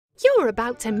You're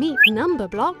about to meet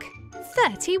Numberblock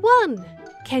 31.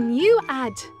 Can you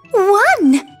add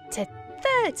 1 to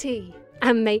 30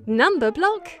 and make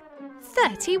Numberblock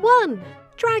 31?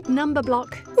 Drag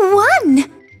Numberblock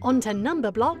 1 onto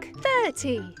Numberblock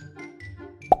 30.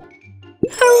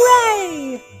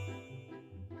 Hooray!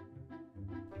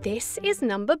 This is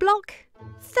Numberblock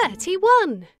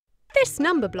 31. This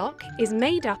Numberblock is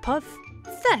made up of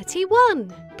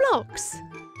 31 blocks.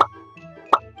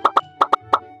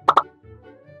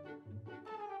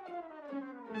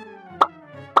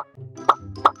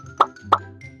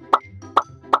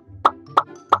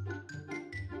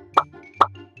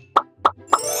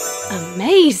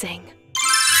 Amazing!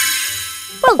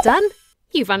 Well done!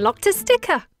 You've unlocked a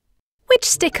sticker. Which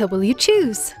sticker will you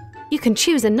choose? You can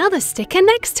choose another sticker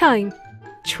next time.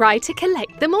 Try to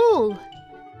collect them all.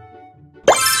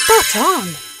 Spot on!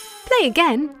 Play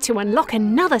again to unlock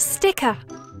another sticker.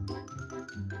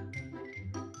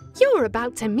 You're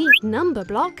about to meet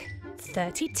Numberblock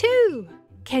 32.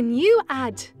 Can you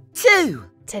add 2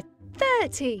 to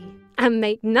 30 and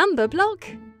make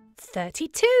Numberblock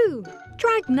 32?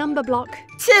 Drag Numberblock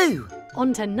 2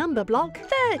 onto Numberblock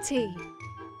 30.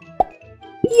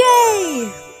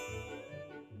 Yay!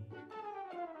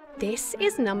 This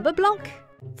is Numberblock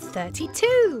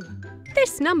 32.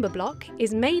 This Numberblock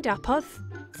is made up of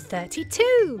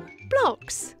 32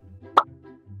 blocks.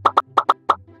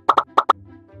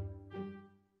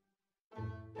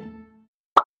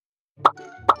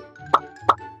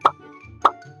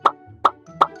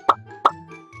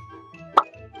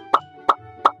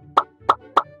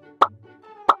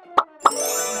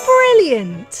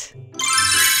 Brilliant!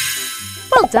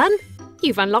 Well done!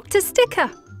 You've unlocked a sticker.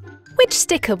 Which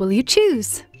sticker will you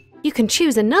choose? You can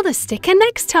choose another sticker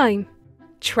next time.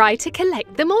 Try to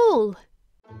collect them all.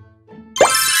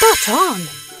 Spot on!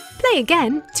 Play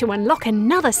again to unlock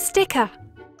another sticker.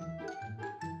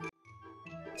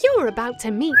 You're about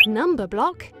to meet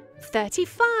Numberblock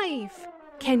 35.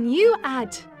 Can you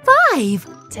add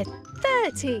 5 to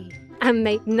 30 and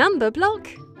make Numberblock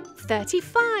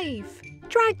 35?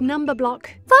 Drag Numberblock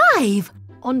 5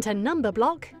 onto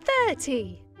Numberblock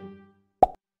 30.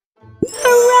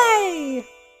 Hooray!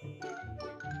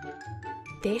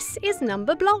 This is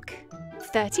Numberblock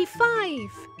 35.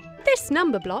 This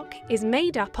Numberblock is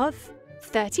made up of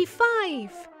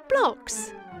 35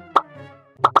 blocks.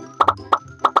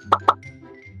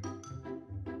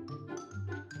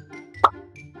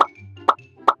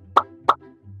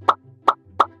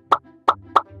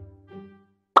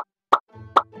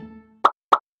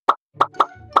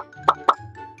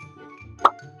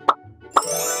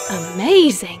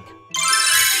 Amazing!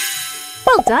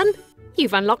 Well done!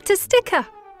 You've unlocked a sticker.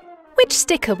 Which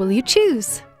sticker will you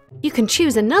choose? You can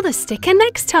choose another sticker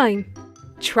next time.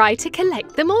 Try to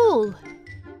collect them all.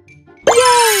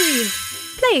 Yay!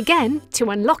 Play again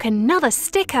to unlock another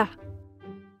sticker.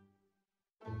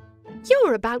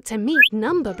 You're about to meet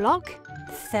Numberblock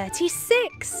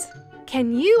 36.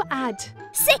 Can you add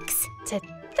 6 to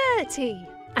 30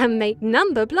 and make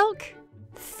Numberblock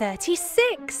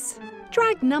 36?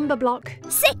 Drag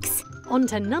Numberblock 6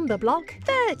 onto Numberblock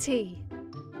 30.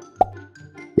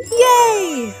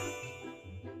 Yay!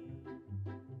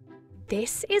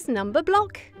 This is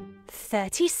Numberblock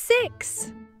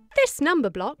 36. This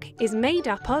Numberblock is made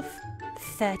up of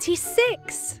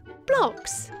 36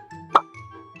 blocks.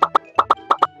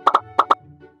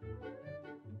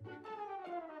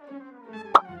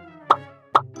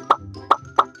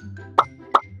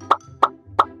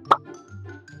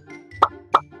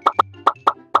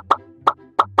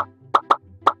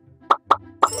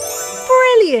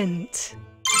 Brilliant!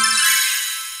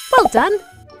 Well done!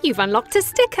 You've unlocked a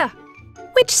sticker.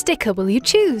 Which sticker will you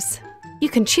choose? You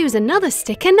can choose another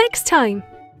sticker next time.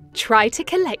 Try to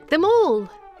collect them all.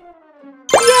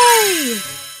 Yay!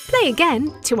 Play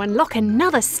again to unlock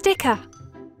another sticker.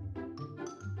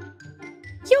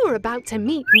 You're about to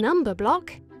meet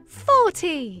Numberblock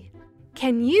 40.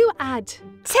 Can you add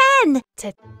 10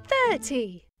 to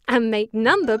 30 and make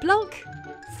Numberblock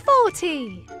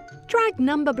 40? Drag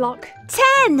Numberblock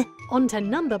 10 onto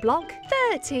Numberblock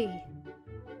 30.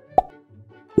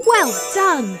 Well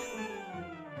done!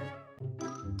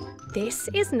 This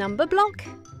is Numberblock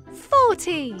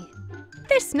 40.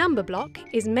 This Numberblock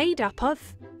is made up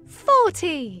of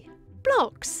 40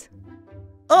 blocks.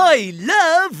 I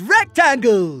love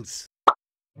rectangles!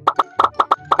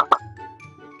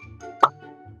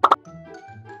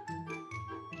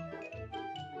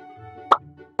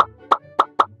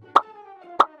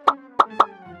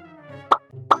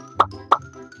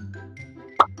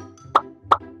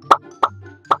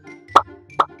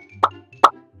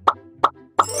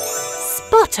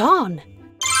 Spot on!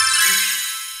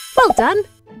 Well done!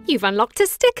 You've unlocked a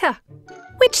sticker.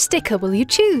 Which sticker will you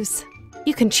choose?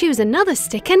 You can choose another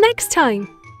sticker next time.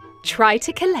 Try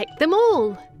to collect them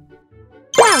all.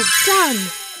 Well done!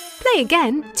 Play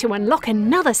again to unlock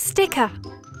another sticker.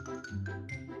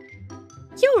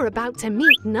 You're about to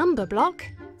meet Numberblock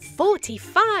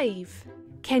 45.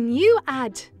 Can you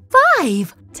add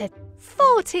 5 to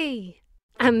 40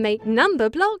 and make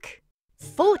Numberblock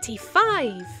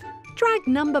 45? Drag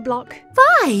Numberblock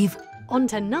 5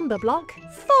 onto Numberblock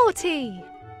 40.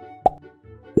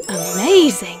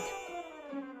 Amazing!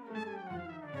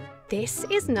 This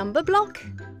is Numberblock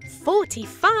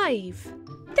 45.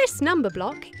 This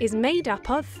Numberblock is made up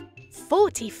of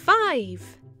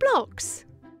 45 blocks.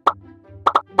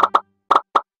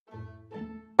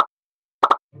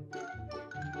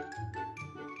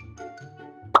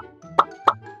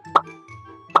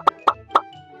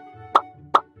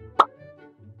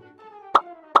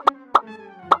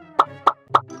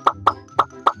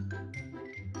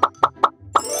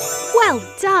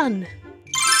 Well done!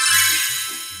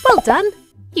 Well done!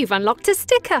 You've unlocked a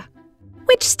sticker.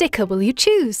 Which sticker will you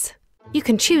choose? You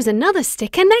can choose another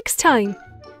sticker next time.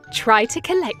 Try to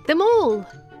collect them all.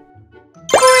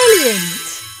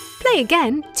 Brilliant! Play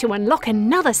again to unlock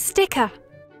another sticker.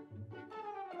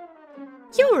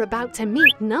 You're about to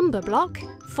meet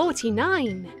Numberblock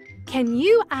 49. Can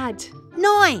you add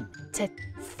 9 to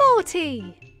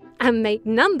 40 and make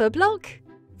Numberblock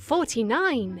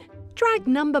 49? Drag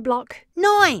Numberblock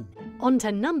 9 onto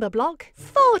Numberblock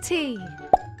 40.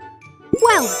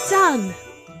 Well done!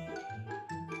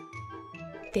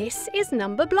 This is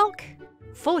Numberblock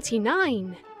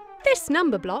 49. This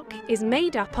Numberblock is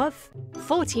made up of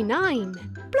 49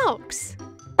 blocks.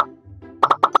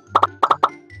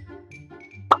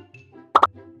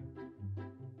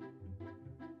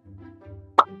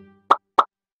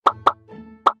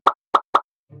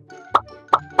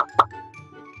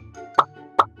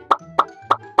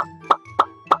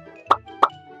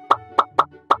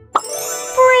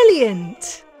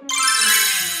 Brilliant!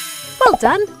 Well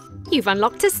done! You've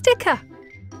unlocked a sticker.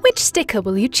 Which sticker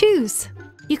will you choose?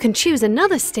 You can choose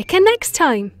another sticker next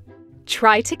time.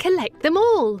 Try to collect them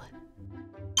all.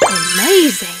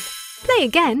 Amazing! Play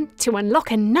again to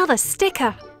unlock another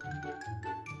sticker.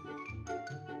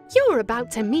 You're about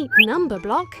to meet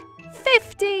Numberblock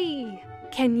 50.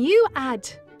 Can you add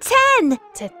 10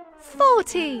 to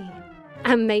 40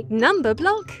 and make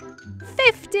Numberblock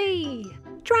 50?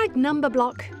 Drag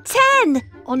Numberblock 10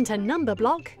 onto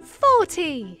Numberblock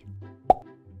 40.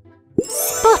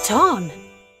 Spot on!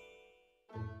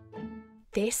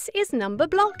 This is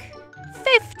Numberblock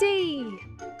 50.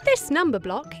 This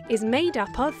Numberblock is made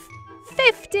up of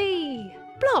 50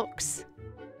 blocks.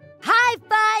 High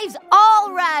fives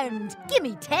all round. Give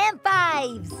me 10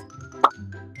 fives.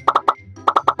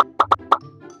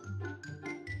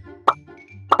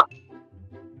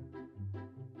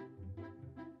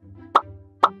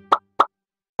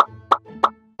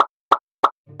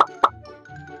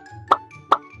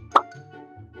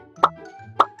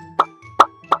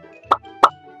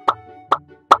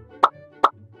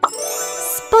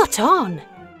 Spot on!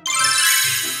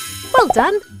 Well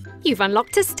done! You've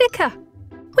unlocked a sticker.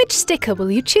 Which sticker will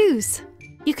you choose?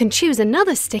 You can choose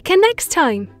another sticker next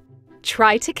time.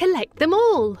 Try to collect them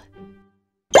all.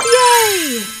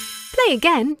 Yay! Play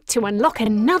again to unlock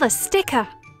another sticker.